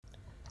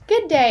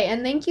Good day,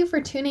 and thank you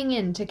for tuning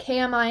in to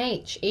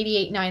KMIH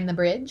 88.9 The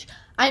Bridge.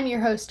 I'm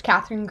your host,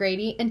 Catherine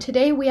Grady, and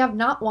today we have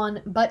not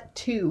one, but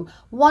two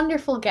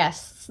wonderful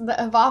guests that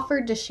have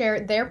offered to share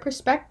their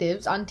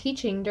perspectives on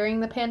teaching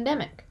during the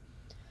pandemic.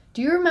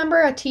 Do you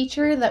remember a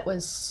teacher that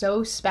was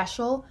so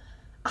special?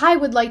 I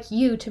would like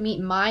you to meet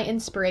my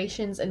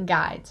inspirations and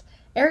guides,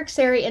 Eric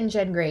Sarai and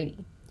Jen Grady.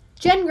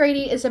 Jen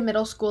Grady is a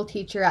middle school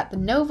teacher at the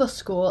Nova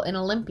School in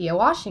Olympia,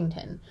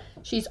 Washington.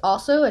 She's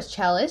also a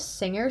cellist,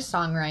 singer,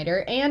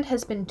 songwriter, and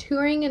has been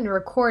touring and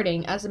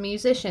recording as a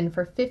musician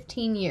for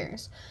 15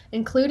 years,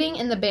 including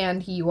in the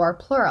band You Are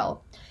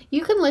Plural.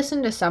 You can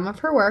listen to some of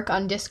her work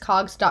on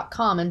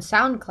Discogs.com and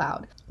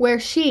SoundCloud, where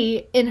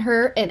she, in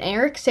her and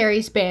Eric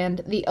Sarai's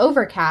band, The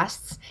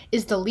Overcasts,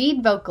 is the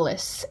lead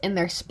vocalist in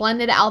their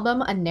splendid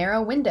album A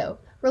Narrow Window,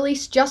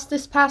 released just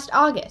this past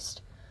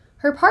August.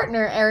 Her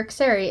partner, Eric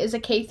Sarai, is a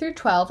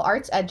K-12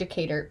 arts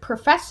educator,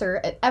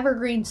 professor at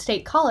Evergreen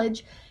State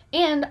College,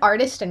 and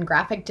artist and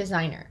graphic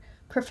designer.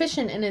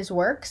 Proficient in his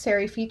work,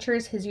 Sarai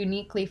features his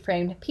uniquely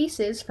framed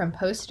pieces from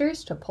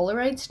posters to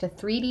Polaroids to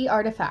 3D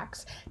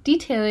artifacts,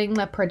 detailing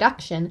the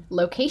production,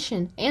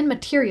 location, and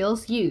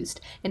materials used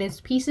in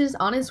his pieces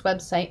on his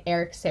website,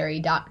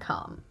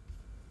 ericsarai.com.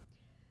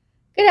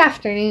 Good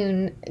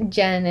afternoon,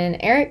 Jen and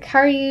Eric. How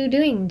are you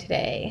doing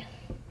today?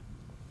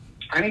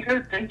 I'm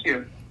good, thank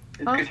you.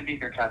 It's good to be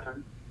here,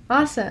 Catherine.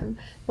 Awesome.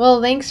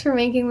 Well, thanks for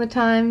making the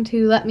time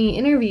to let me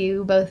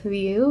interview both of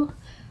you.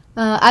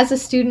 As a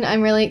student,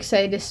 I'm really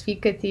excited to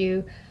speak with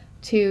you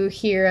to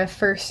hear a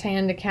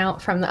first-hand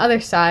account from the other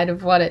side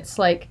of what it's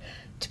like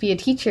to be a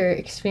teacher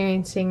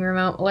experiencing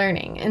remote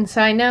learning. And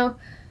so I know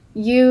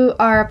you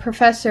are a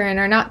professor and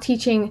are not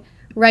teaching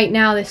right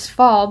now this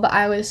fall, but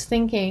I was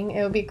thinking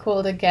it would be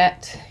cool to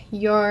get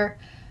your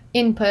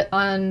input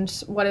on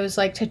what it was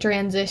like to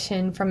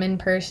transition from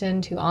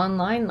in-person to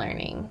online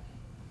learning.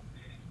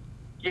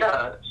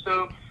 Yeah,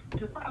 so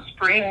this last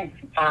spring,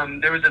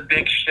 there was a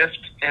big shift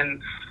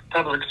in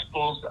public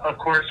schools. Of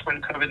course,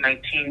 when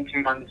COVID-19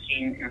 came on the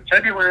scene in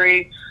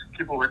February,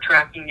 people were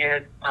tracking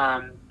it,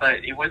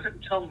 but it wasn't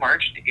until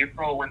March to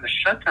April when the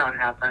shutdown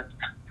happened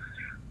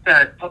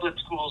that public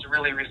schools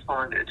really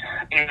responded.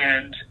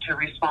 And to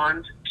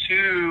respond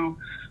to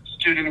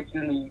students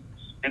in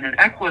an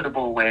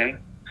equitable way,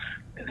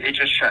 it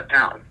just shut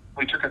down.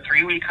 We took a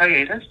 3-week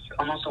hiatus,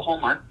 almost a whole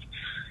month,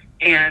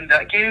 and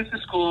that gave the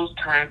schools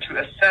time to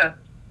assess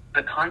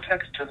the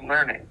context of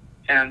learning.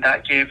 And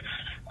that gave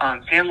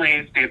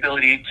families the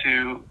ability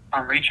to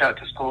reach out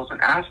to schools and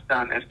ask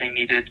them if they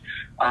needed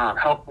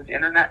help with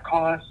internet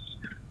costs,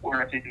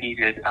 or if they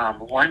needed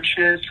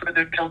lunches for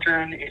their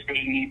children, if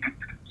they need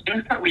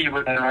things that we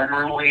would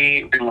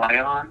normally rely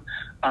on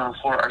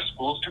for our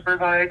schools to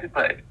provide.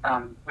 But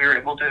we were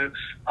able to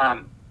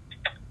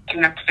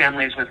connect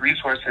families with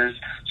resources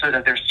so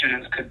that their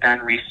students could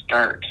then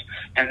restart.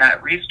 And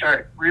that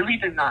restart really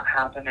did not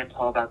happen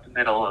until about the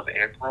middle of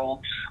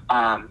April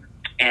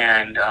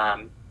and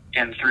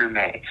through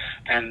May.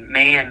 And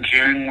May and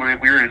June,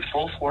 we were in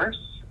full force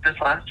this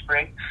last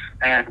spring,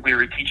 and we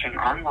were teaching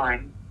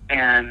online.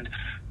 And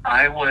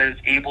I was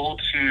able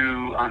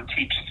to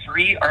teach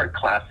 3 art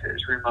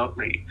classes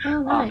remotely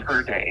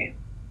per day.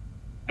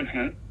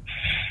 Mm-hmm.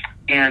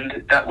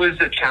 And that was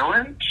a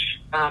challenge,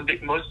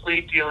 but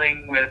mostly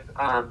dealing with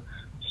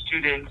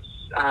students,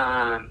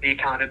 the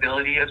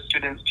accountability of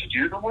students to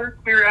do the work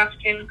we were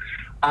asking,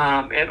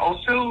 and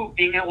also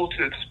being able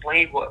to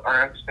explain what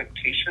our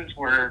expectations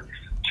were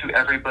to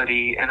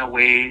everybody in a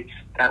way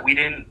that we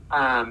didn't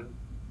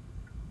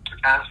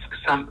ask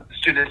some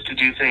students to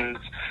do things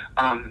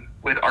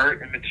with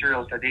art and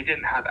materials that they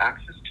didn't have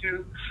access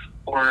to,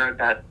 or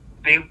that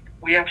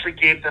we actually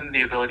gave them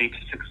the ability to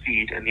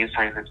succeed in the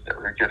assignments that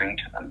we were giving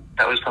to them.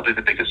 That was probably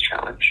the biggest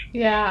challenge.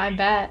 Yeah, I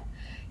bet.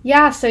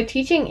 Yeah, so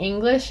teaching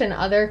English and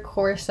other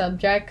core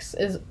subjects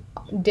is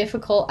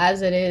difficult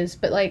as it is,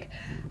 but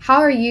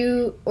how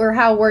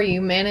were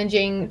you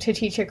managing to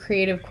teach a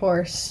creative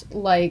course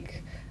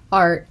like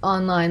art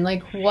online?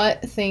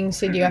 What things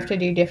did you have to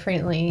do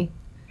differently?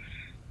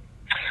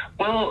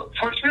 Well,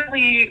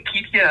 fortunately,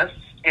 PBS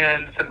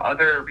and some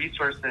other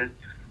resources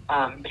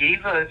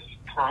gave us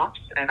prompts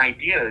and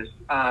ideas.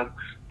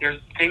 There's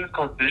things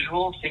called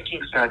visual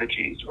thinking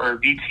strategies, or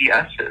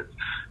VTSs.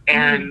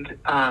 And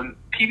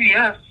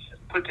PBS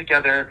put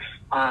together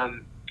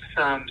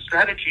some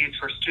strategies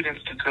for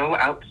students to go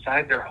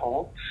outside their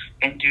home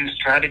and do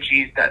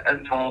strategies that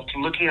involved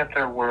looking at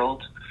their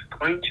world,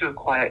 going to a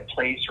quiet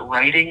place,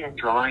 writing and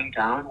drawing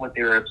down what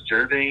they were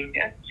observing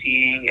and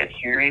seeing and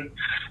hearing.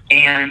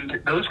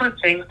 And those were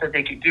things that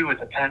they could do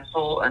with a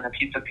pencil and a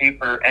piece of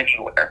paper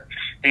anywhere.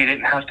 They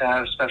didn't have to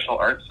have special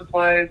art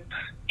supplies.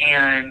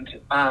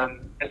 And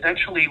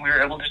essentially, we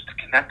were able just to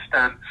connect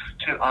them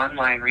to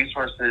online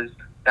resources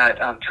that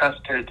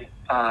trusted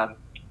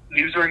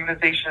news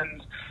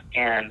organizations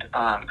and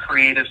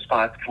creative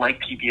spots like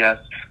PBS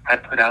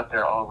had put out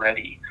there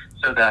already,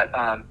 so that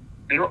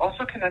they were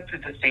also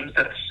connected to things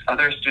that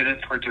other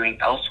students were doing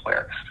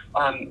elsewhere.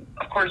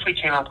 Of course, we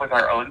came up with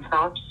our own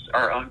prompts,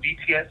 our own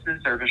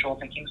VTSs, our visual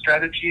thinking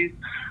strategies,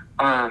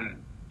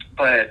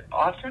 but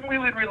often we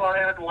would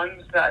rely on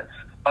ones that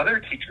other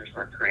teachers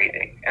were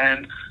creating.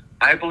 And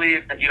I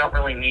believe that you don't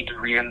really need to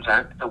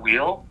reinvent the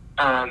wheel.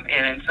 And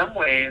in some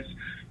ways,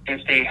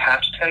 if they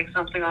hashtag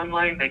something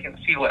online, they can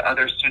see what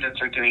other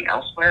students are doing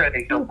elsewhere and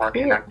they feel more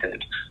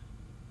connected.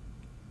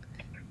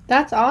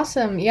 That's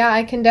awesome. Yeah,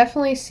 I can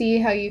definitely see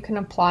how you can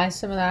apply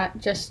some of that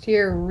just to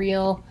your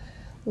real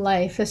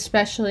life,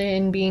 especially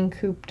in being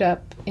cooped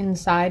up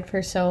inside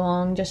for so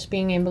long. Just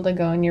being able to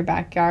go in your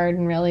backyard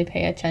and really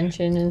pay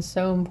attention is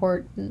so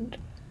important.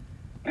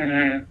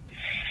 Mm-hmm.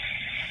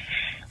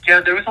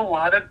 Yeah, there was a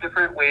lot of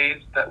different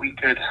ways that we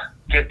could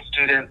get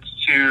students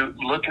to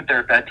look at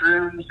their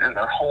bedrooms and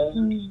their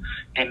homes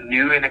in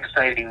new and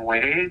exciting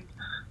ways.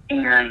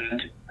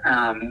 And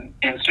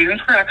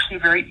students were actually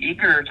very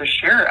eager to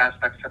share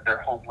aspects of their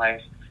home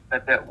life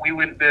that we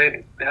wouldn't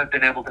have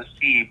been able to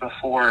see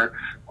before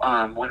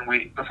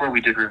before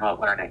we did remote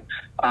learning.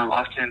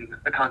 Often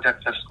the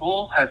context of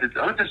school has its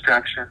own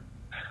distractions.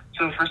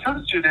 So for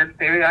some students,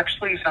 they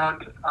actually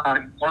found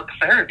more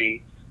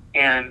clarity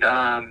and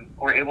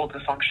were able to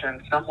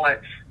function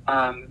somewhat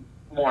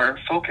more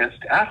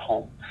focused at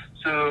home.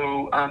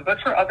 So, but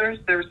for others,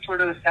 there's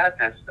sort of the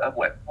sadness of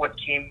what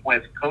came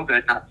with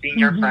COVID, not seeing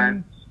your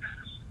friends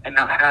and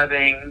not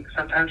having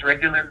sometimes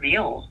regular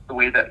meals the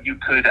way that you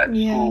could at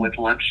school with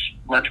lunch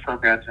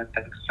programs and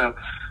things. So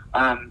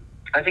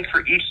I think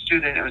for each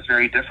student it was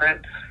very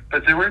different,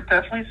 but there were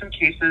definitely some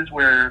cases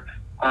where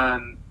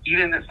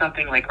even at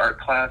something like art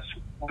class,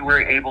 we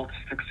were able to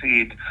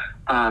succeed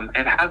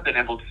and have been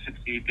able to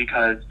succeed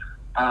because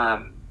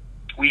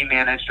we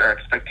managed our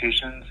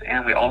expectations,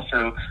 and we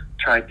also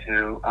tried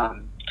to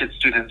get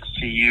students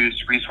to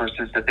use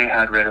resources that they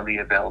had readily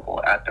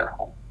available at their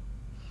home.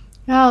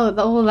 Oh,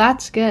 well,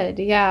 that's good.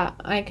 Yeah,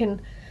 I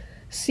can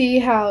see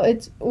how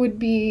it would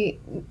be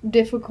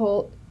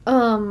difficult.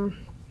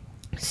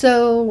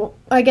 So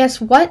I guess,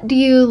 what do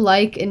you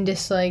like and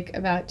dislike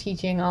about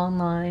teaching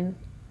online?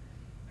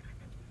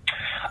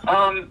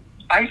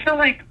 I feel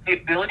like the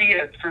ability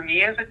for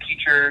me as a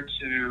teacher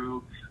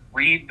to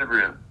read the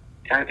room,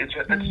 it's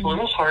a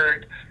little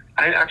hard.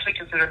 I actually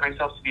consider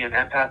myself to be an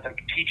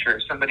empathic teacher,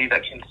 somebody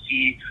that can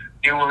see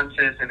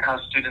nuances in how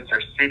students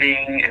are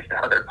sitting,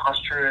 how their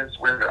posture is,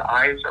 where their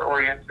eyes are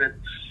oriented,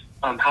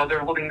 how they're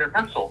holding their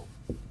pencil.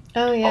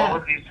 Oh, yeah. All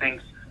of these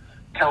things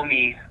tell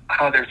me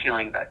how they're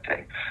feeling that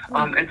day.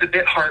 It's a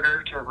bit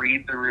harder to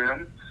read the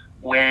room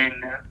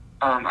when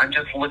I'm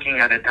just looking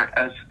at it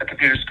as a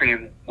computer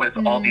screen with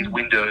all these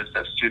windows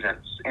of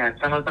students, and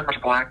some of them are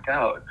blacked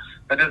out.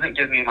 That doesn't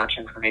give me much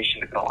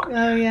information to go on.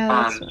 Oh, yeah,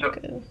 that's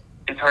not good.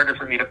 It's harder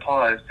for me to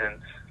pause,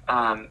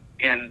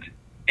 and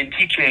in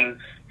teaching,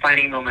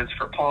 finding moments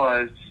for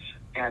pause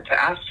and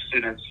to ask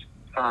students,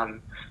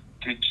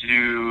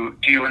 do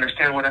you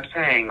understand what I'm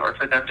saying, or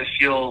for them to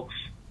feel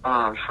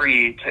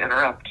free to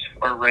interrupt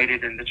or write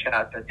it in the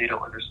chat that they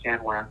don't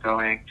understand where I'm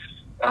going,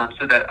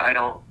 so that I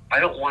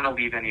don't want to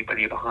leave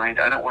anybody behind.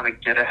 I don't want to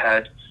get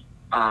ahead,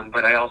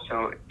 but I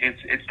also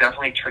it's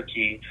definitely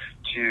tricky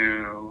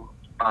to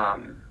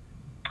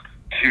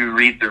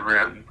read the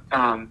room.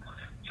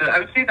 So I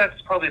would say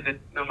that's probably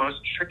the most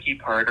tricky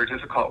part or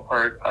difficult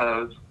part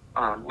of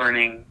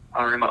learning,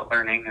 remote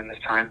learning in this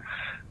time.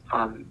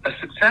 A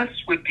success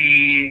would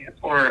be,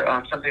 or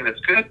something that's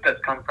good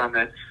that's come from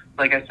it,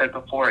 like I said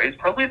before, is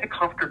probably the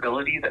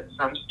comfortability that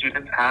some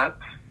students have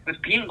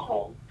with being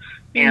home,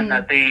 and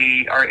that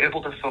they are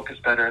able to focus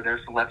better.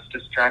 There's less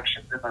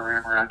distractions in the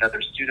room around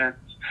other students,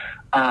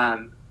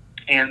 and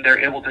they're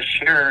able to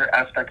share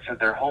aspects of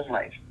their home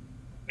life.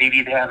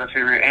 Maybe they have a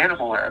favorite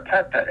animal or a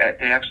pet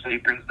that actually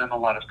brings them a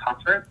lot of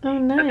comfort. Oh,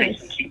 nice. That they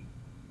can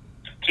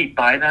keep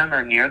by them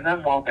or near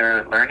them while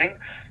they're learning,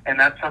 and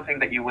that's something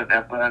that you wouldn't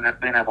have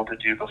been able to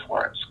do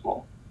before at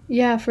school.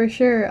 Yeah, for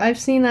sure. I've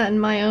seen that in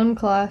my own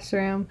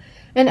classroom.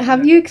 And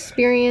have you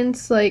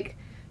experienced,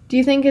 do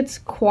you think it's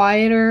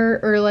quieter,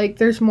 or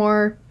there's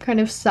more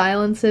kind of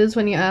silences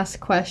when you ask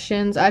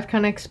questions? I've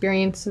kind of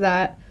experienced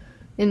that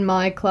in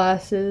my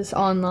classes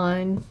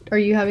online. Are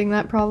you having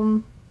that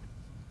problem?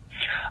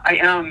 I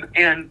am,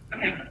 and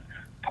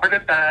part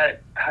of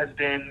that has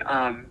been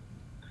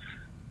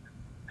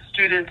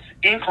students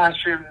in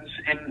classrooms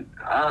in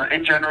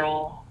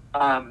general.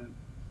 I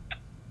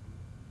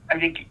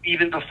think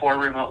even before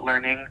remote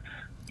learning,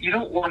 you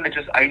don't want to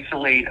just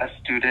isolate a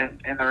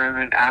student in the room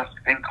and ask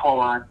and call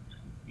on,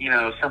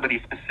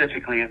 somebody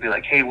specifically and be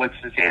like, hey, what's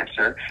this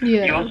answer?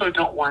 Yeah. You also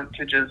don't want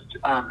to just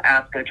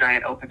ask a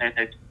giant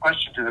open-ended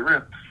question to the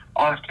room.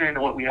 Often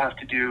what we have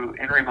to do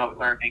in remote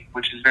learning,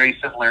 which is very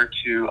similar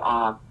to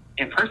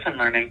in-person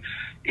learning,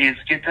 is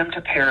get them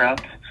to pair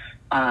up.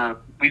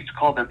 We used to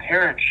call them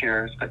parent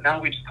shares, but now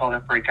we just call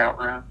them breakout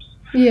rooms.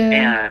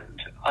 Yeah. And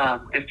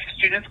if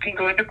students can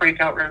go into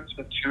breakout rooms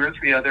with 2 or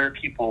 3 other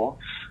people,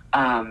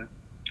 I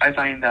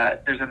find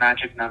that there's a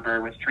magic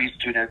number with 3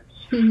 students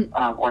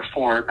or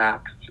 4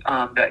 max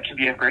that can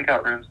be in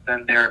breakout rooms,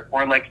 then they're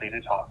more likely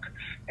to talk.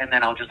 And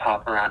then I'll just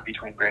hop around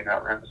between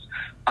breakout rooms.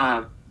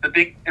 The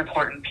big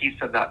important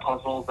piece of that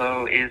puzzle,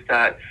 though, is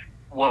that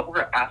what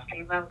we're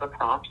asking them, the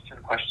prompts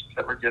and questions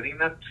that we're giving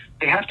them,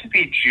 they have to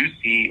be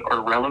juicy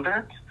or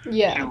relevant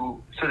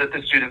so that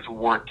the students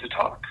want to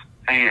talk.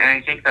 And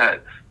I think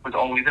that was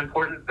always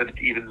important, but it's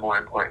even more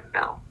important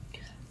now.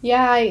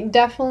 Yeah, I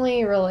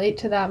definitely relate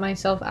to that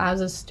myself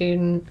as a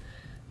student,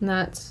 and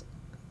that's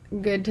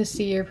good to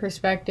see your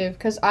perspective,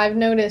 because I've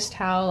noticed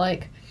how,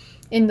 like,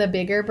 in the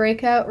bigger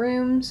breakout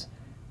rooms,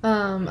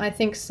 I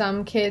think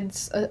some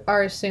kids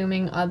are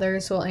assuming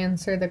others will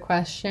answer the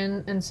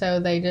question, and so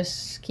they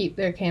just keep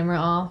their camera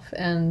off,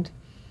 and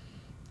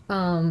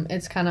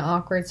it's kind of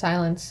awkward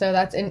silence. So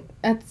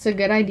that's a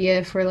good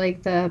idea for,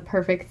 like, the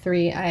perfect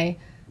three. I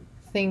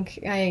think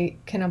I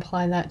can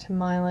apply that to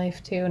my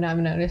life too, and I've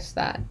noticed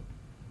that.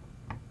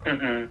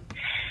 Mm-hmm.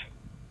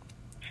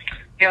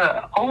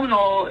 Yeah, all in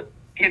all,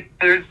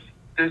 there's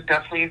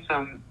definitely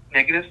some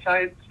negative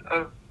sides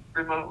of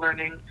remote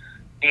learning,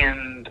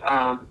 and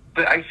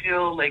but I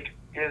feel like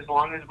as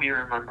long as we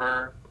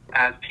remember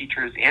as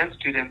teachers and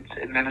students,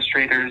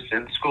 administrators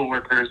and school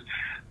workers,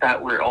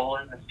 that we're all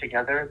in this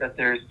together, that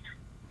there's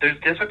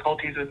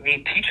difficulties with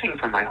me teaching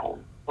from my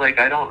home. Like,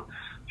 I don't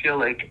feel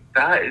like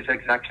that is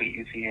exactly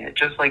easy,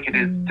 just like it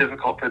is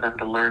difficult for them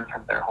to learn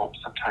from their home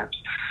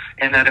sometimes.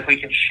 And that if we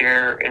can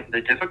share in the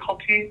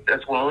difficulties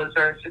as well as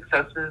our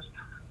successes,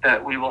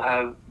 that we will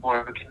have more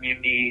of a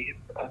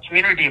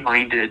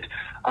community-minded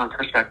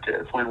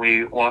perspective when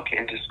we walk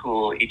into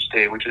school each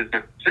day, which is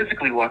not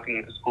physically walking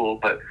into school,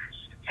 but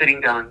sitting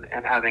down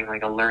and having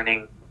like a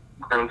learning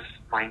growth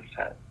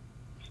mindset.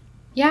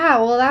 Yeah,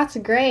 well, that's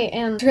great,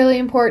 and it's really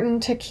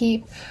important to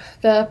keep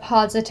the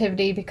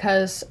positivity,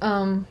 because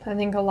I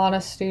think a lot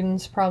of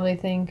students probably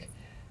think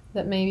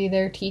that maybe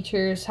their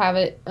teachers have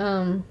it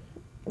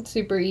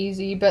super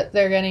easy, but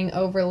they're getting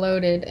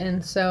overloaded,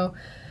 and so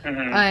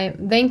I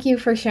thank you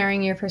for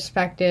sharing your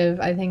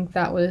perspective. I think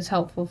that was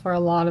helpful for a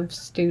lot of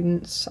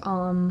students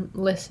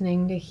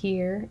listening to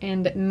hear,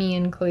 and me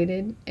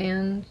included,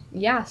 and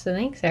yeah, so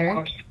thanks,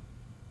 Eric.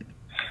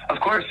 Of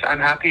course, I'm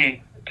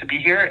happy to be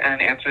here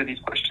and answer these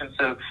questions,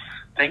 so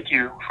thank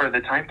you for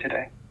the time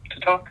today to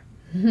talk.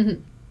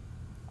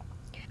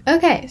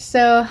 Okay,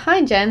 so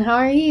hi Jen, how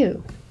are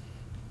you?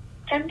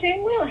 I'm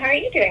doing well. How are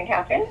you doing,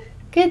 Catherine?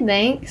 Good,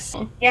 thanks.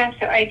 Yeah,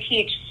 so I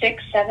teach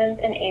 6th,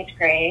 7th, and 8th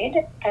grade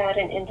at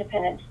an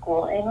independent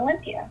school in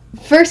Olympia.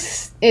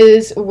 First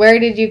is, where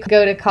did you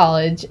go to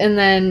college? And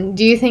then,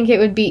 do you think it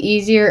would be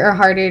easier or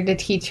harder to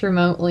teach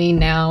remotely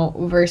now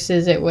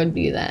versus it would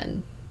be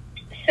then?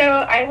 So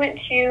I went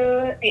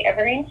to the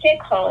Evergreen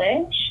State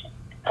College,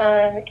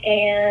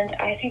 and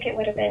I think it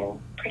would have been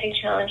pretty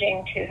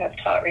challenging to have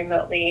taught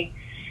remotely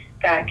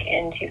back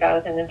in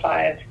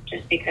 2005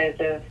 just because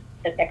of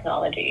the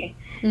technology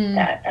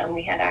that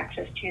we had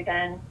access to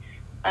then.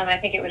 I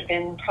think it would have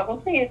been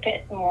probably a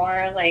bit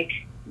more like,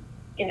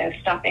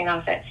 stopping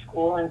off at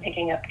school and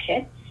picking up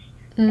kits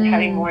and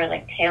having more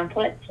like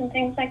pamphlets and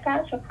things like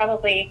that. So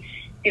probably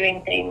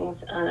doing things,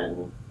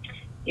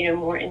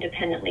 more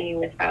independently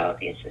without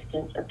the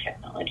assistance of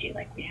technology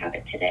like we have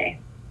it today.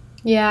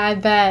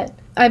 Yeah,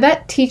 I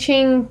bet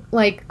teaching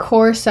like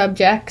core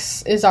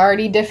subjects is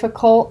already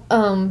difficult.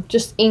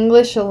 Just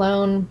English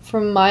alone,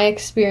 from my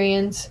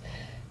experience,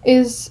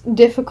 is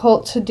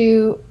difficult to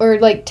do, or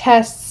like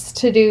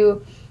to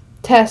do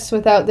tests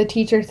without the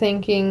teacher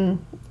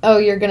thinking, oh,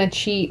 you're gonna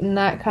cheat and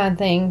that kind of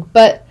thing.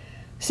 But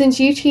since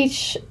you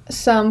teach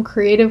some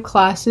creative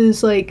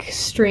classes like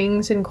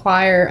strings and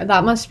choir,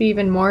 that must be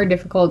even more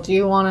difficult. Do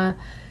you want to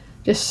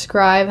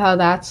describe how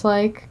that's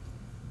like?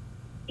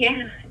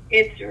 Yeah,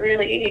 it's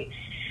really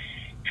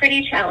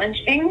pretty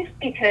challenging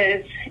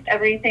because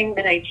everything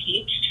that I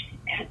teach,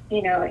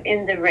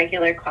 in the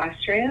regular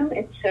classroom,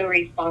 it's so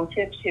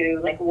responsive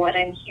to like what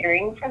I'm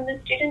hearing from the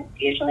students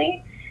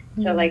usually.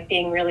 So like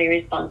being really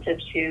responsive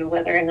to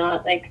whether or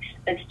not like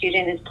a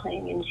student is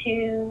playing in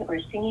tune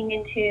or singing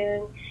in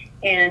tune,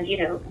 and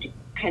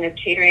kind of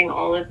catering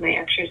all of my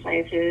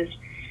exercises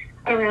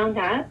around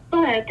that.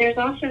 But there's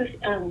also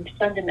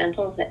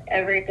fundamentals that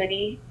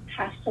everybody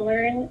has to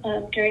learn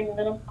during the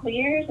middle school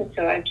years, and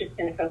so I've just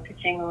been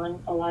focusing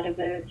on a lot of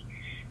those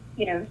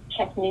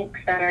techniques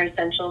that are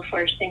essential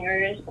for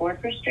singers or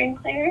for string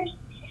players,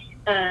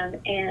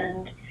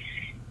 and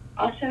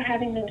also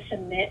having them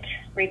submit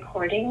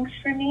recordings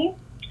for me.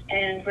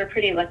 And we're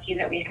pretty lucky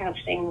that we have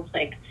things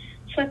like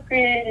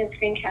Flipgrid and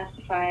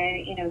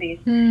Screencastify, these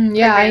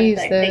I use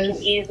that those. they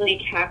can easily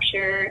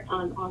capture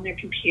on their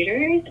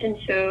computers. And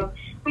so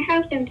I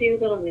have them do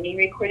little mini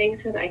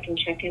recordings so that I can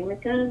check in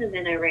with them, and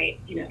then I write,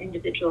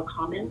 individual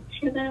comments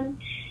for them.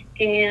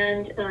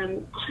 And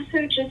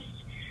also just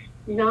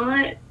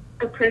not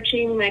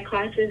approaching my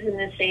classes in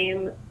the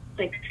same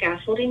like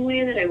scaffolding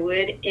way that I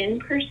would in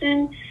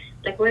person.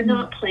 Like, we're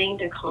not playing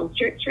to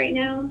concerts right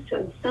now, so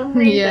in some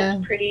ways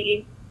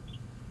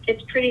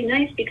it's pretty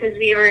nice because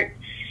we aren't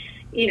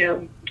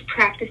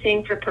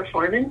practicing for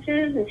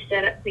performances.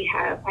 Instead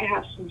I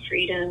have some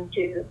freedom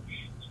to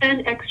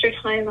spend extra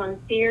time on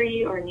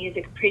theory or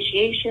music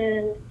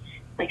appreciation,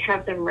 like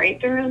have them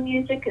write their own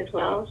music as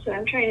well. So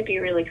I'm trying to be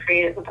really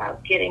creative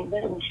about getting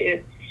them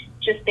to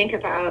just think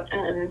about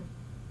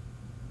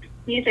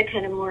music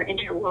kind of more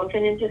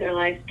interwoven into their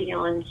lives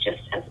beyond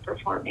just as a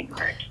performing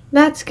art.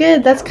 That's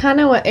good. That's kind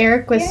of what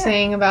Eric was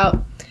saying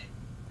about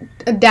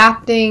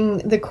adapting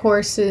the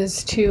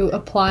courses to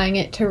applying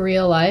it to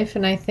real life,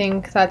 and I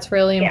think that's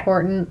really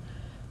important.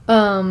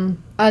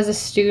 As a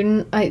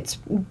student, it's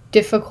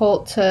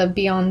difficult to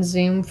be on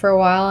Zoom for a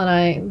while, and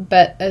I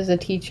bet as a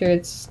teacher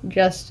it's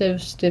just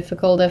as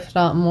difficult, if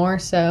not more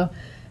so.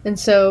 And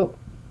so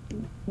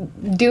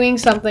doing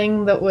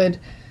something that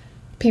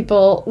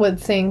people would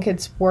think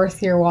it's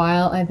worth your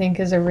while, I think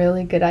is a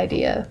really good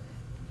idea.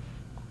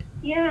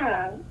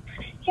 Yeah,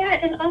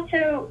 and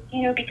also,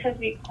 because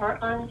we are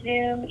on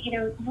Zoom,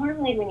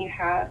 normally when you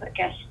have a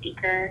guest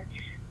speaker,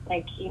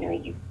 like,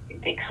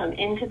 they come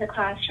into the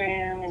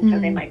classroom, and so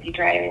they might be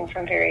driving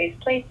from various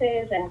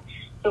places. And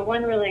so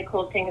one really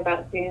cool thing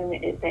about Zoom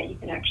is that you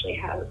can actually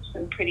have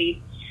some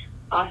pretty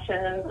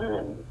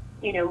awesome,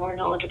 more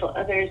knowledgeable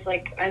others.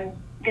 Like, I'm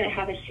going to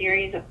have a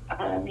series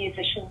of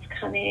musicians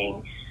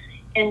coming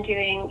and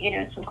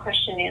doing, some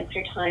question and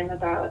answer time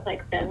about,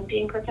 like, them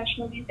being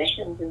professional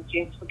musicians, and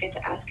students will get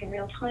to ask in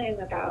real time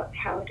about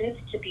how it is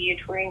to be a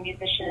touring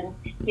musician,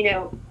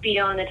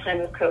 beyond the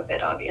time of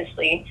COVID,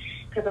 obviously,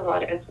 because a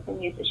lot of us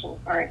musicians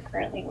aren't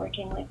currently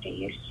working like they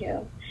used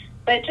to.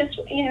 But just,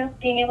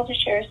 being able to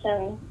share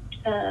some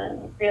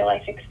real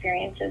life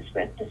experiences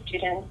with the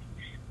students.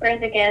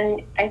 Whereas,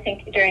 again, I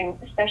think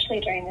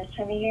especially during this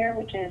time of year,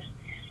 which is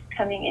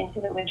coming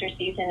into the winter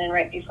season and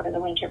right before the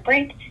winter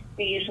break,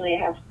 we usually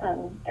have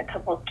a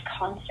couple of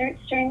concerts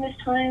during this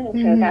time,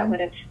 and so that would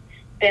have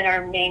been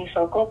our main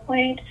focal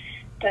point.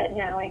 But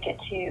now I get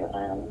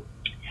to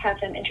have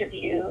them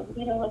interview,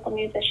 local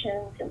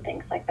musicians and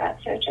things like that.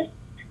 So just,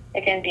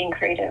 again, being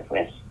creative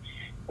with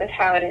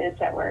how it is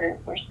that we're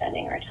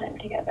spending our time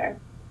together.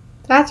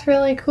 That's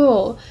really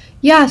cool.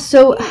 Yeah,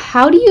 so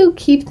how do you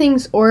keep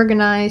things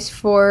organized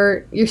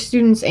for your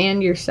students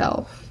and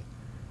yourself?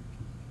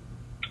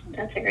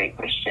 That's a great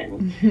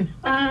question.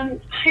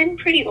 I'm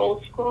pretty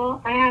old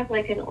school. I have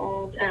like an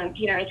old,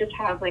 I just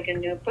have like a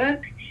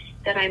notebook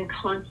that I'm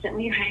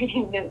constantly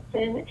writing notes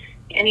in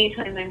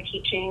anytime I'm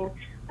teaching,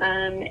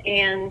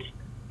 and,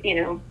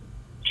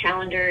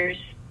 calendars,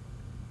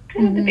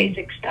 kind of the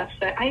basic stuff.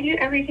 But I do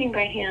everything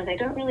by hand. I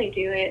don't really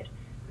do it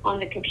on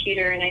the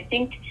computer, and I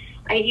think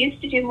I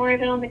used to do more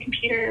of it on the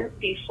computer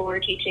before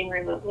teaching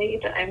remotely,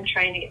 but I'm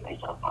trying to get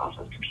myself off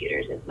of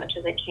computers as much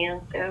as I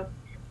can. So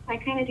I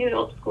kind of do it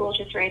old school,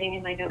 just writing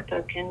in my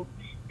notebook and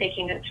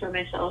making notes for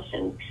myself.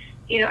 And,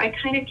 I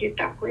kind of do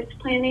backwards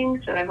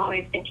planning. So I'm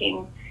always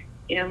thinking,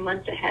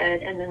 months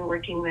ahead and then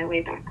working my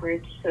way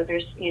backwards. So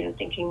there's,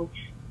 thinking,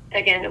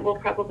 again, we'll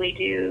probably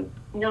do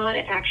not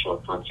an actual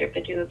concert,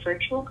 but do a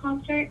virtual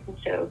concert. And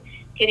so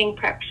getting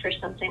prepped for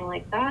something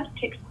like that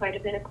takes quite a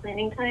bit of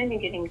planning time,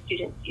 and getting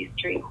students used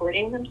to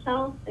recording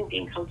themselves and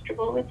being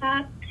comfortable with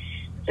that.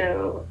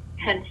 So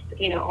hence,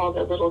 all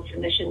the little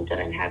submissions that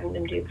I'm having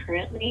them do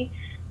currently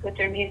with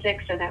their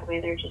music, so that way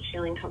they're just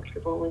feeling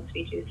comfortable once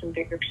we do some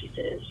bigger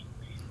pieces.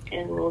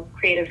 And we'll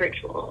create a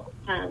virtual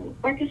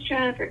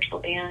orchestra, virtual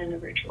band, and a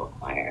virtual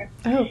choir.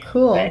 Oh,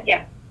 cool. But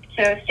yeah,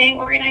 so staying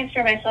organized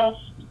for myself,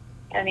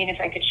 I mean, if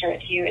I could show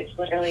it to you, it's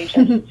literally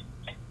just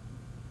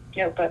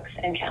notebooks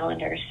and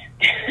calendars.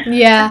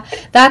 Yeah,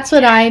 that's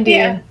what I do.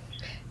 Yeah.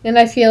 And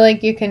I feel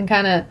like you can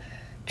kind of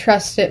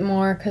trust it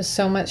more because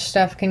so much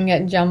stuff can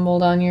get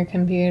jumbled on your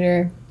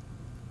computer.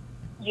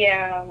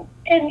 Yeah,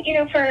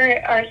 and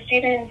for our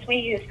students, we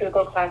use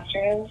Google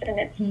Classrooms, and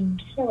it's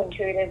so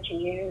intuitive to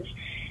use,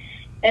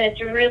 and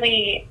it's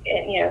really,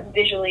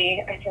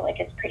 visually, I feel like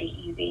it's pretty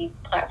easy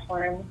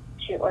platform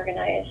to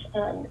organize.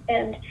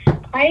 And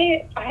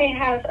I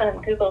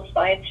have Google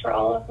Slides for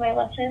all of my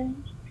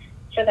lessons,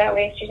 so that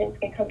way students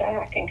can come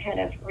back and kind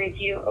of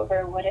review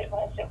over what it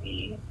was that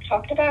we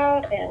talked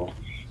about and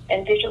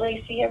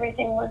visually see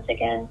everything once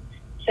again.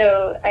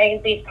 So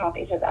I leave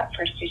copies of that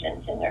for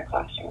students in their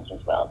classrooms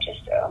as well,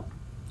 just so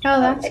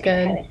that's they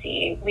good. can kind of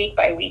see week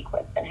by week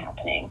what's been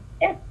happening.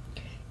 Yeah.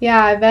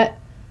 Yeah, I bet.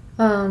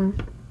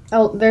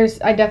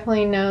 I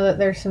definitely know that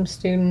there's some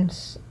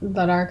students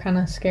that are kind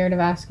of scared of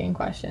asking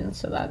questions,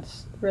 so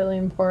that's really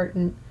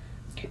important.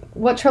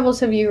 What troubles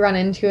have you run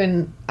into?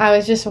 And I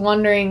was just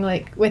wondering,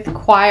 like, with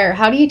choir,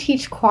 how do you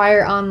teach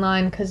choir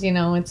online? Because,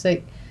 it's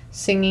like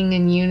singing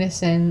in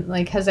unison.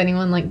 Like, has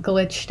anyone like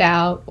glitched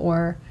out,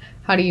 or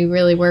how do you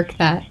really work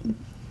that?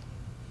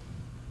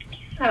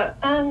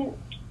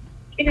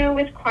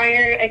 With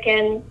choir,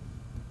 again,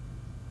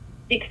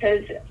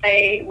 because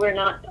we're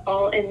not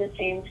all in the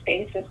same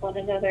space with one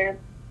another,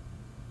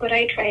 what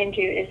I try and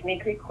do is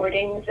make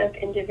recordings of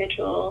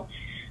individual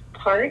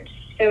parts.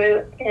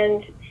 So,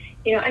 and,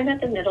 I'm at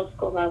the middle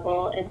school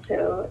level, and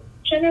so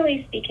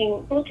generally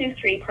speaking, we'll do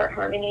 3-part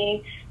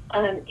harmony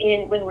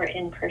when we're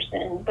in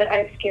person, but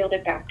I've scaled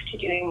it back to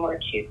doing more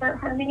 2-part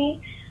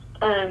harmony.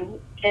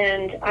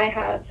 And I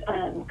have,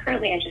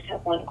 currently I just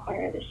have one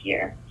choir this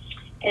year.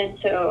 And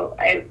so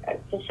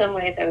in some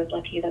ways I was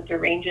lucky that the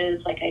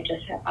ranges, like I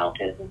just have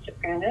altos and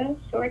sopranos.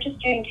 So we're just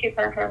doing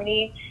 2-part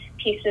harmony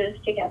pieces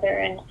together.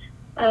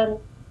 And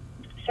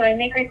So I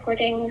make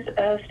recordings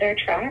of their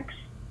tracks,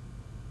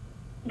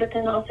 but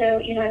then also,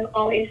 I'm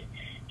always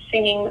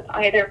singing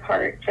either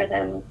part for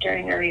them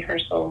during our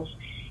rehearsals.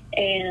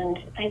 And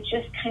I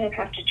just kind of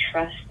have to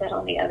trust that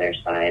on the other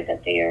side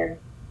that they are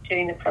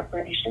doing the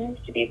preparations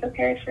to be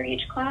prepared for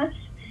each class.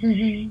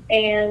 Mm-hmm.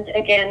 And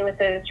again, with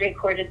those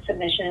recorded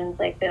submissions,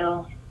 like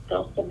they'll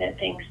submit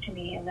things to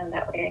me, and then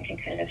that way I can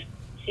kind of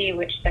see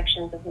which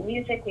sections of the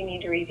music we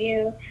need to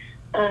review.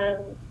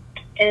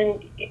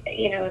 And,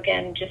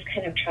 again, just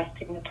kind of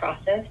trusting the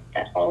process,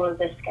 that all of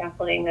the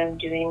scaffolding I'm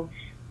doing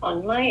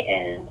on my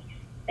end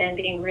and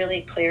being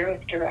really clear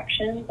with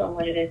directions on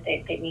what it is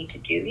they need to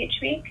do each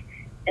week,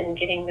 and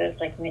getting those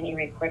like mini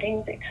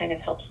recordings, it kind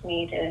of helps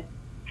me to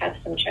have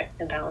some checks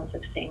and balance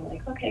of saying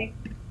like, okay,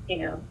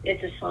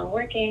 is this song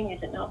working?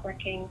 Is it not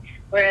working?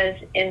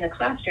 Whereas in the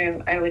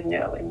classroom, I would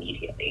know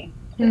immediately.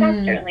 So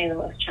that's certainly the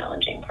most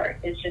challenging part,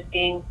 is just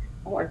being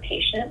more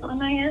patient on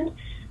my end.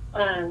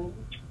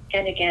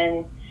 And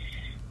again,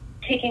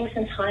 taking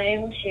some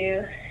time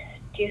to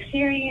do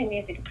theory and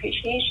music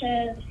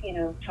appreciation,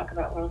 talk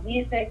about world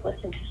music,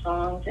 listen to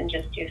songs, and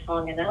just do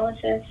song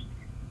analysis,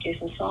 do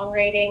some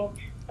songwriting.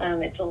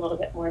 It's a little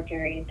bit more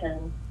varied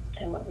than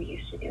what we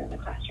used to do in the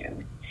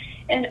classroom.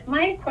 And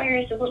my choir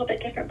is a little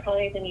bit different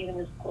probably than even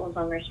the schools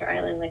on Mercer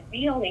Island. Like,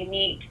 we only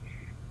meet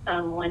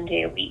 1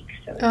 day a week,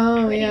 so it's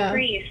pretty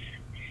brief.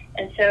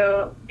 And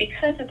so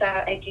because of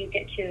that, I do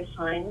get to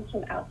assign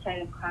some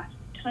outside of class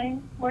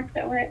time work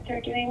that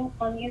they're doing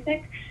on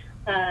music.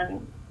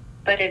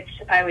 But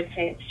I would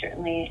say it's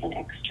certainly an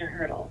extra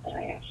hurdle that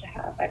I have to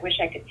have. I wish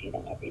I could see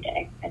them every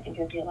day. I think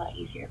it would be a lot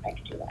easier if I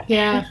could do that.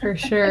 Yeah, for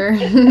sure.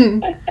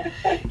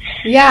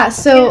 Yeah,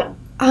 so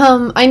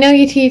I know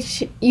you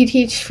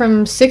teach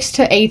from 6th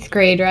to 8th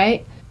grade,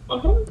 right?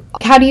 Mm-hmm.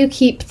 How do you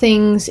keep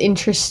things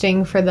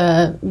interesting for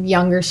the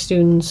younger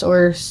students,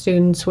 or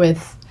students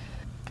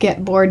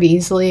get bored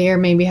easily or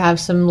maybe have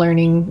some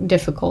learning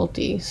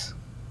difficulties?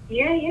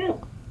 Yeah.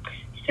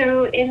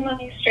 So in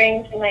my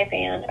strings in my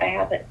band, I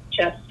have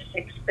just a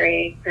 6th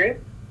grade group.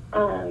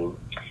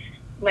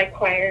 My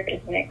choir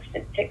is mixed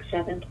at 6th,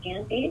 7th,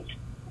 and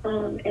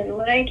 8th. And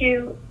what I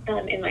do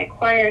in my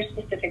choir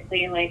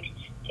specifically, like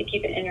to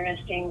keep it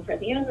interesting for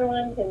the younger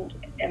ones, and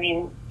I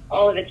mean,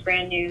 all of it's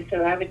brand new,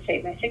 so I would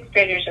say my 6th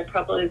graders are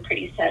probably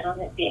pretty set on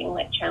it being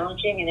like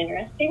challenging and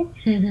interesting.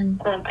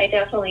 Mm-hmm. I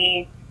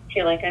definitely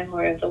feel like I'm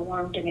more of the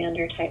warm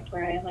demander type,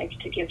 where I like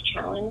to give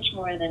challenge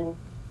more than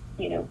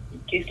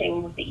do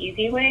things the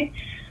easy way.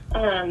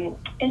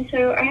 And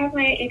so I have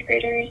my 8th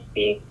graders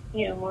be,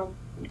 more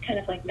kind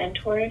of like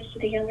mentors to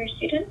the younger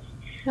students.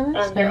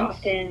 Oh, they're nice.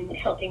 often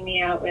helping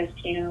me out with,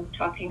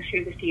 talking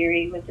through the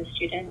theory with the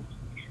students,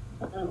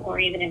 or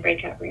even in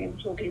breakout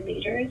rooms, we'll be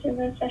leaders in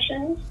those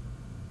sessions.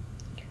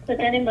 But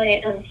then in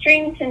my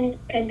strings and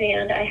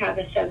band, I have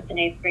a 7th and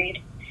 8th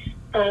grade.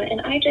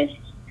 And I just,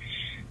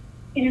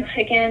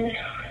 again,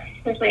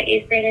 with my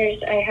 8th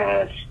graders, I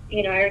have,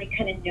 I already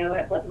kind of know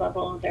at what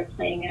level they're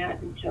playing at,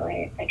 and so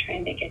I try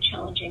and make it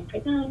challenging for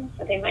them.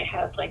 So they might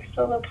have like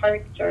solo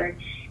parts, or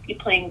be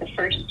playing the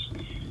first,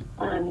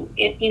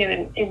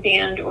 in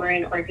band or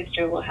in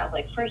orchestra, we'll have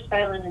like first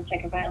violin and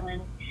second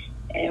violin,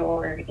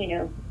 or,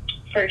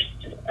 first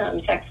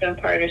saxophone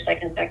part or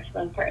second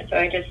saxophone part. So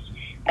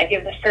I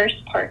give the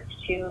first parts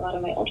to a lot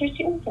of my older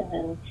students, and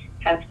then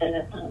have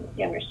the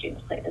younger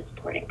students play the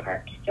supporting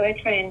part. So I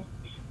try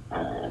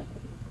and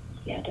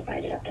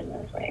divide it up in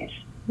those ways.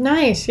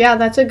 Nice. Yeah,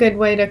 that's a good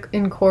way to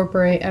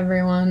incorporate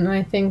everyone. And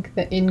I think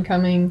the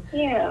incoming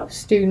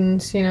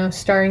students,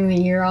 starting the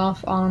year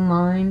off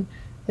online,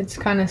 it's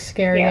kind of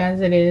scary as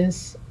it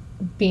is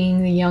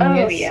being the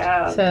youngest. Oh,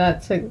 yeah. So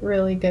that's a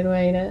really good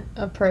way to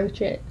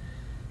approach it.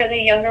 For the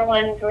younger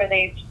ones where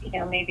they've,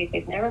 maybe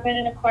they've never been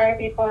in a choir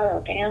before or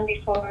a band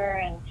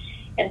before.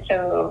 And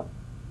so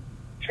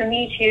for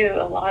me too,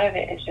 a lot of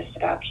it is just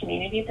about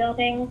community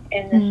building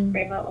in this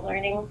remote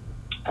learning.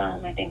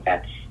 I think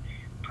that's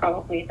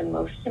probably the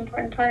most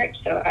important part.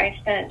 So I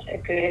spent a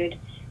good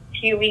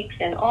few weeks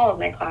in all of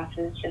my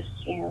classes just,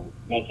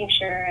 making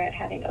sure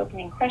having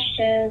opening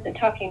questions and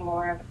talking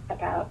more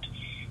about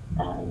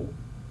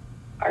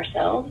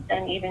ourselves,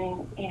 and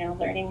even,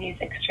 learning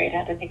music straight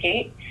out of the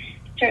gate.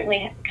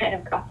 Certainly kind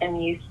of got them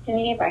used to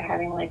me by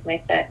having like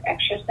my set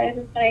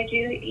exercises that I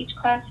do each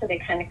class, so they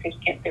kind of could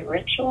get the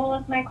ritual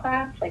of my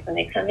class. Like when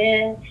they come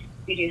in,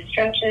 we do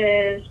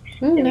stretches,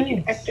 and we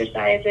do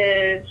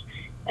exercises,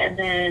 and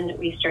then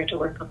we start to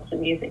work on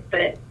some music.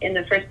 But in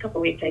the first couple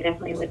of weeks, I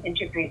definitely would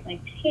integrate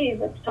like, hey,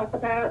 let's talk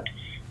about,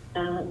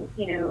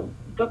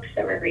 books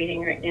that we're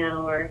reading right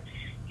now, or,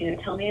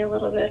 tell me a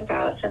little bit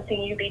about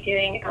something you'd be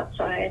doing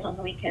outside on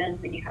the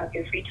weekends when you have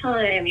your free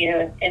time,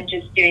 and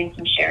just doing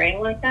some sharing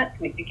like that so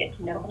we could get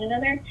to know one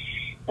another.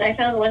 And I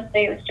found once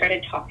they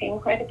started talking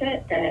quite a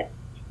bit that,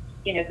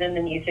 then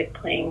the music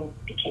playing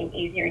became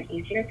easier and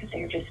easier because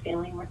they were just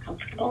feeling more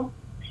comfortable.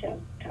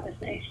 So that was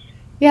nice.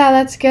 Yeah,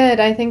 that's good.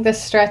 I think the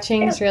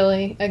stretching is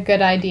really a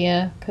good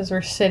idea because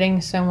we're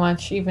sitting so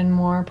much, even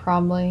more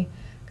probably,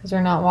 because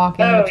we're not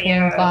walking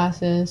between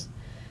classes.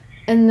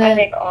 And I then,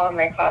 make all of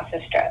my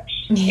classes stretch.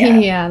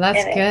 yeah,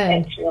 that's and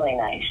good. It's really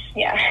nice.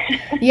 Yeah.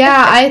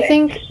 Yeah, I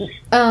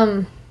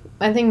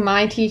think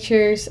my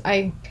teachers,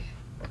 I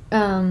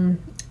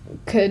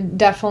could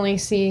definitely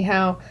see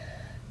how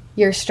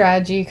your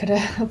strategy could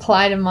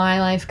apply to my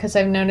life, because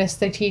I've noticed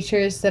the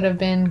teachers that have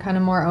been kind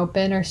of more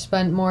open or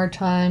spent more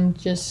time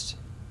just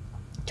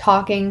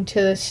talking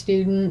to the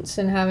students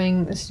and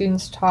having the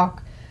students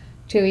talk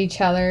to each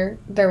other,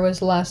 there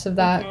was less of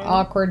that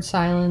awkward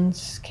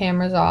silence,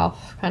 cameras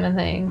off kind of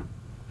thing.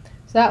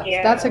 So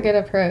that's a good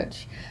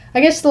approach.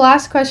 I guess the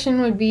last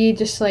question would be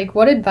just like,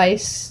 what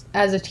advice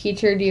as a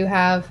teacher do you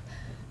have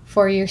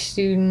for your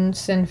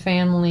students and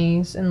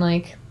families and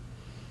like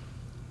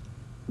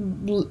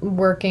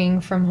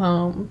working from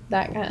home,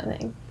 that kind of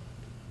thing?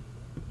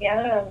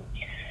 Yeah.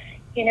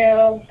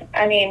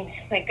 I mean,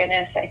 my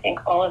goodness, I think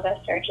all of us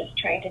are just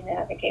trying to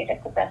navigate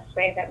it the best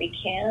way that we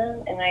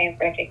can. And I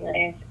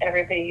recognize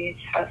everybody's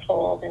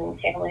household and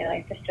family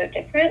life is so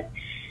different.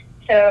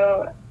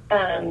 So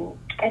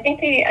I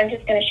think I'm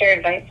just going to share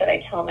advice that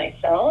I tell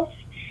myself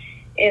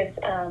is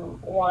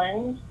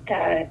one,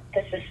 that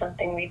this is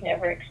something we've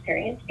never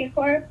experienced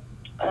before.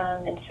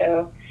 And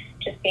so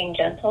just being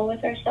gentle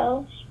with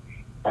ourselves.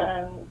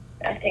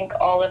 I think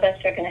all of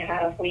us are going to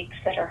have weeks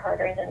that are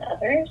harder than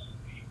others.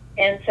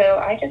 And so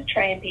I just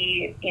try and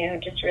be,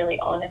 just really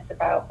honest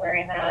about where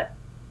I'm at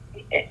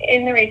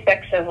in the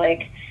respects of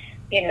like,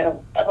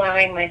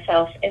 allowing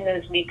myself in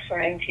those weeks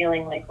where I'm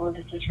feeling like, well,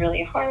 this is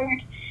really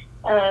hard,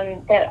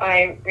 that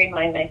I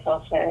remind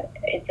myself that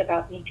it's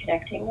about me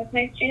connecting with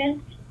my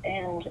students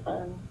and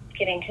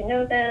getting to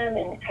know them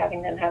and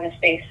having them have a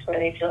space where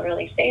they feel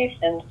really safe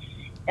and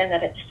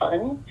that it's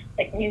fun.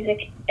 Like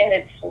music at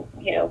its,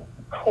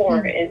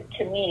 core is,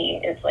 to me,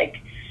 is like,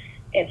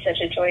 it's such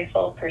a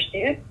joyful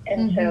pursuit.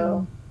 And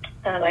so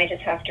I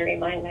just have to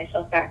remind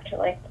myself back to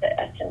like the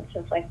essence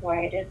of like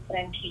why it is that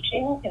I'm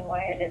teaching and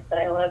why it is that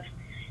I love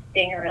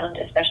being around,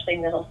 especially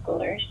middle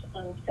schoolers,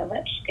 so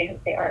much, because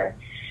they are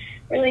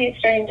really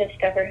starting to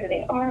discover who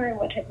they are and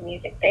what type of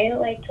music they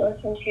like to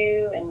listen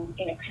to, and,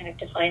 kind of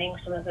defining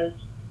some of those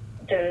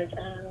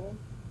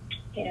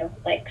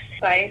like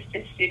advice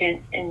to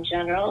students in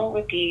general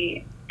would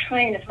be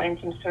trying to find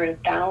some sort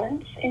of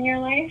balance in your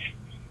life.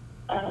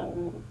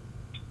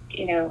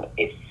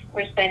 If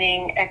we're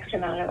spending X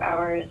amount of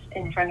hours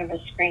in front of a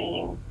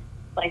screen,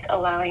 like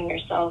allowing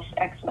yourself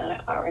X amount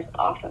of hours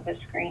off of a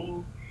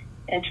screen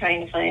and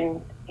trying to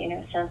find,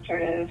 some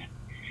sort of,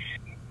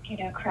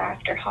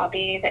 craft or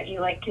hobby that you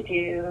like to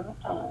do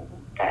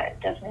that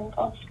doesn't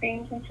involve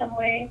screens in some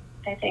way.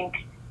 I think,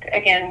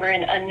 again, we're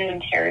in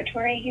unknown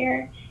territory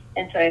here.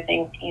 And so I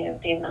think,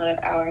 the amount of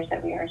hours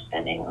that we are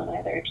spending on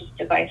either just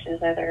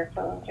devices, either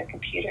phones or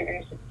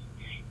computers,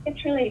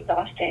 it's really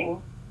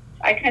exhausting.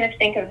 I kind of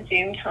think of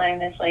Zoom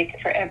time as like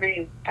for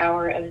every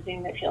hour of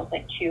Zoom, it feels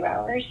like 2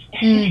 hours.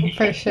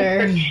 For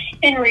sure.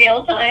 In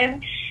real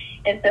time.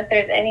 And so if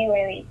there's any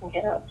way that you can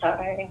get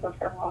outside and go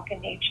for a walk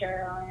in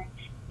nature or,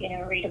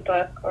 read a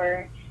book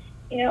or,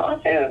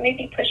 also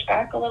maybe push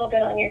back a little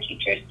bit on your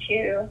teachers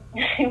too,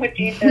 would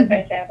be the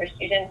advice I have for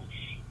students.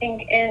 And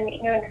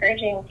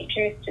encouraging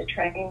teachers to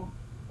try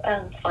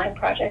and find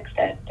projects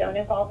that don't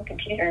involve a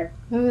computer.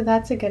 Oh,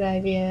 that's a good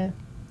idea.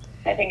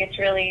 I think it's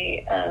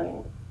really,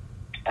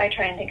 I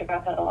try and think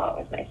about that a lot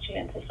with my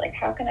students. It's like,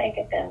 how can I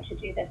get them to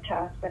do this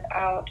task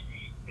without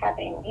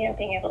having,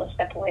 being able to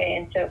step away?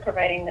 And so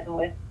providing them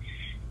with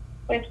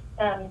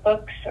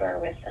books or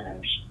with,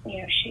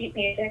 sheet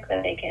music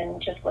that they can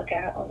just look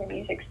at on the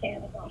music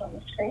stand and not on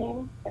the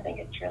screen. I think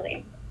it's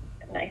really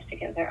nice to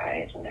give their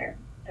eyes and their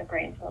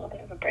brains a little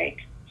bit of a break.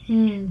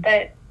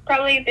 But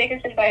probably the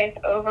biggest advice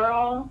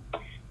overall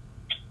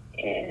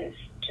is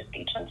just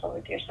be gentle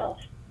with yourself.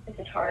 This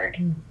is hard.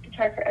 It's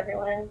hard for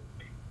everyone.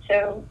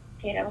 So,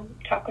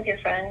 talk with your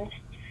friends,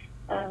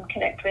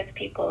 connect with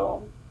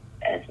people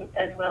as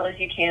well as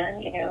you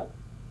can,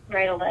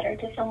 write a letter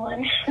to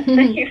someone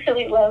that you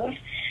really love,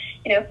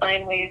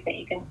 find ways that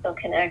you can still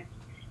connect,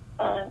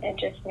 and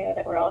just know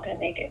that we're all going to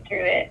make it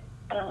through it.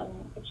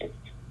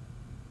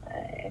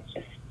 It's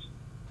just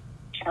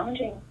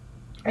challenging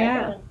for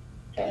everyone.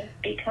 So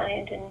be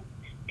kind and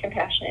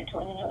compassionate to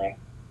one another.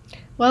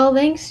 Well,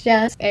 thanks,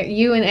 Jess.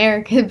 You and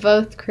Eric have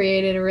both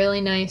created a really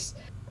nice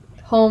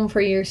home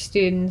for your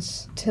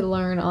students to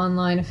learn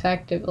online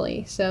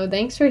effectively. So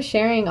thanks for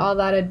sharing all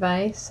that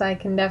advice. I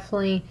can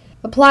definitely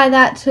apply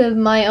that to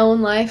my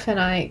own life, and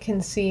I can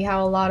see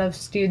how a lot of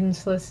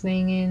students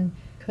listening in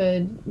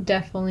could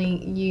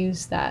definitely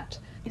use that.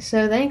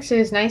 So thanks. It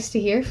was nice to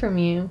hear from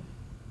you.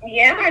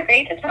 Yeah,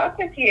 great to talk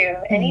with you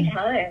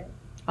anytime.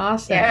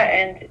 Awesome. Yeah,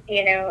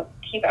 and,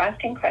 keep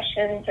asking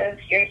questions of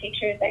your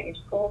teachers at your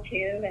school,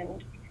 too.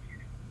 And,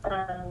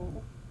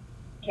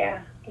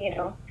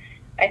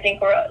 I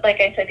think we're,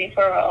 like I said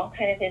before, we're all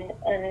kind of in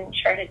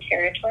uncharted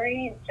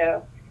territory. And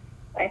so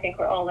I think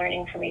we're all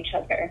learning from each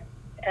other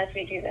as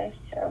we do this.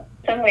 So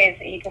in some ways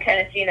you can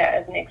kind of see that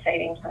as an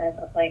exciting time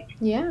of like,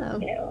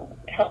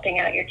 helping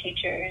out your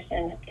teachers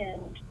and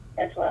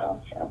as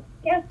well. So,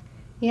 yeah.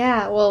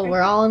 Yeah, well,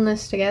 we're all in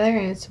this together,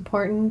 and it's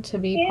important to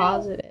be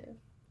positive.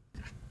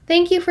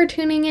 Thank you for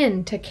tuning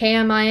in to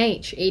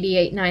KMIH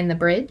 88.9 The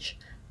Bridge.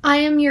 I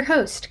am your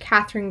host,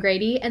 Catherine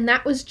Grady, and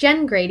that was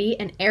Jen Grady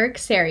and Eric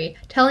Sarai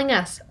telling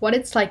us what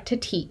it's like to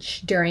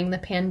teach during the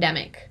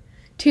pandemic.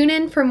 Tune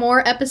in for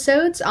more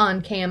episodes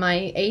on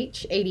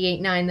KMIH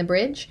 88.9 The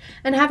Bridge,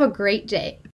 and have a great day.